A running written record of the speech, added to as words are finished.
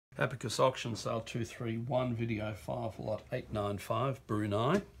Abacus Auction Sale 231, Video 5, Lot 895,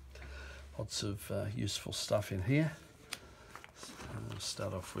 Brunei. Lots of useful stuff in here. We'll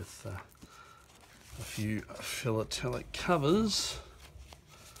start off with a few philatelic covers.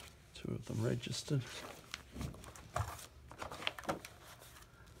 2 of them registered.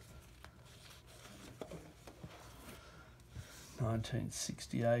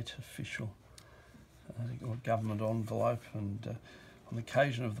 (1968) official or government envelope, and on the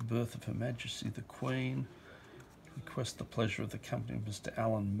occasion of the birth of Her Majesty the Queen, request the pleasure of the company of Mr.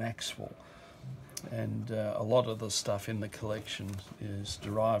 Alan Maxwell. And a lot of the stuff in the collection is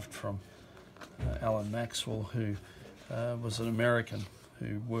derived from Alan Maxwell, who was an American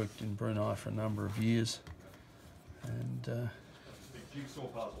who worked in Brunei for a number of years. And big jigsaw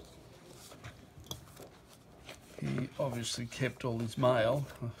puzzle. He obviously kept all his mail.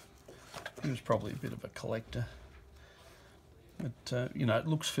 He was probably a bit of a collector. But, you know, it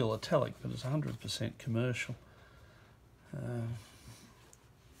looks philatelic, but it's 100% commercial. They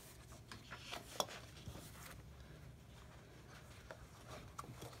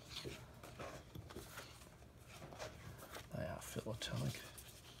are philatelic.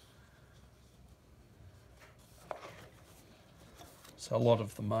 So a lot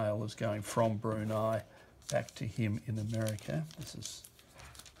of the mail is going from Brunei back to him in America. This is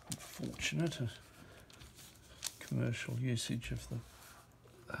unfortunate. Commercial usage of the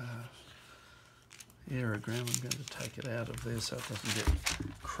aerogramme. I'm going to take it out of there so it doesn't get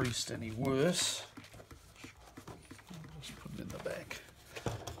creased any worse. I'll just put it in the back.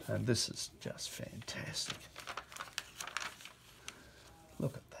 And this is just fantastic.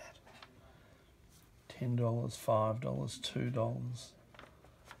 Look at that. $10, $5, $2,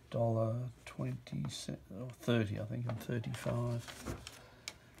 $1.20 or 30, I think, and 35,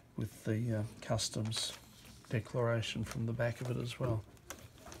 with the customs declaration from the back of it as well.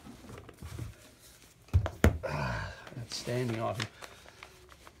 Outstanding item.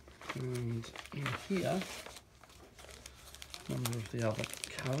 And in here, a number of the other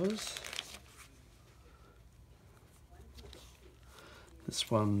covers. This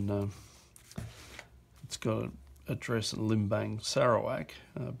one, it's got an address in Limbang, Sarawak,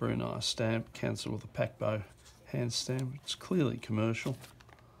 Brunei stamp, cancelled with a PAQUEBOT hand stamp. It's clearly commercial.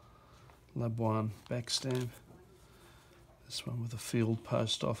 LABUAN back stamp. This one with a field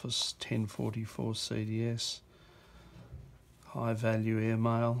post office, 1044 CDS. High value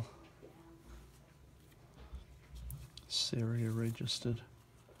airmail. SERIA registered.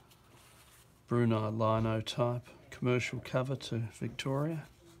 Brunei linotype. Commercial cover to Victoria.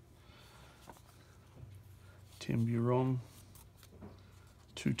 Tembrurong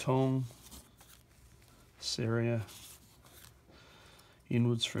Tutong. SERIA.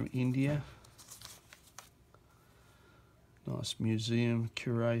 Inwards from India. Nice museum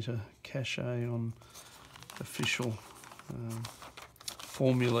curator cachet on official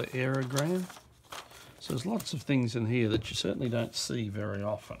formular aerogramme. So there's lots of things in here that you certainly don't see very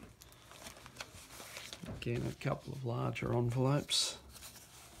often. Again, a couple of larger envelopes.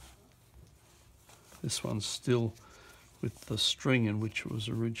 This one's still with the string in which it was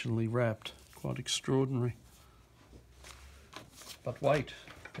originally wrapped. Quite extraordinary. But wait,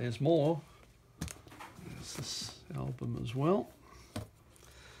 there's more. There's this album as well.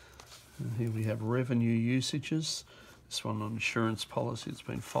 And here we have revenue usages. This one on insurance policy, it's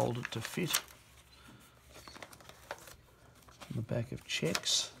been folded to fit. On the back of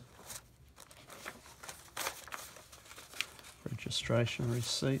checks. Registration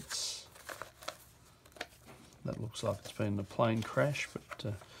receipts. That looks like it's been a plane crash,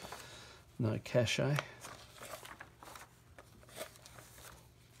 but no cachet.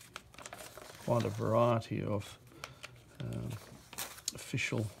 Quite a variety of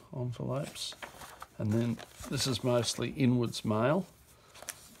official envelopes. And then this is mostly inwards mail.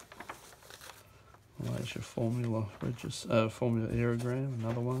 Malaysia formula aerogramme,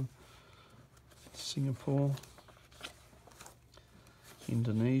 another one. Singapore.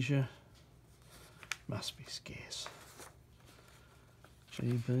 Indonesia. Must be scarce.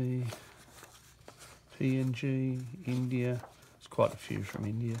 GB. PNG. India. There's quite a few from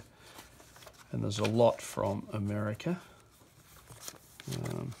India. And there's a lot from America.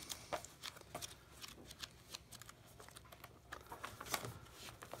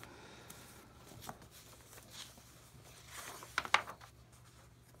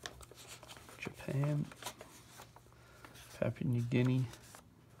 Japan, Papua New Guinea,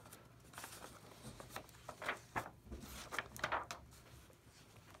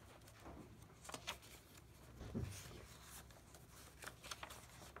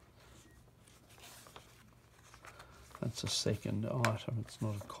 That's a second item, it's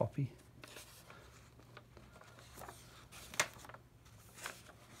not a copy.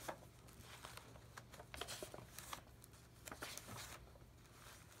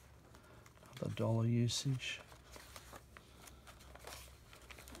 Another dollar usage.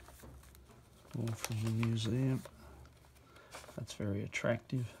 All from the museum. That's very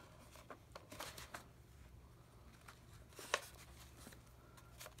attractive.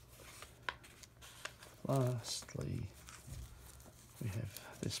 Lastly, we have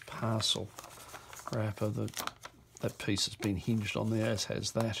this parcel wrapper. That piece has been hinged on there, as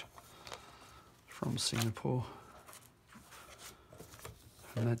has that, from Singapore.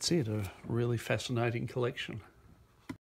 And that's it, a really fascinating collection.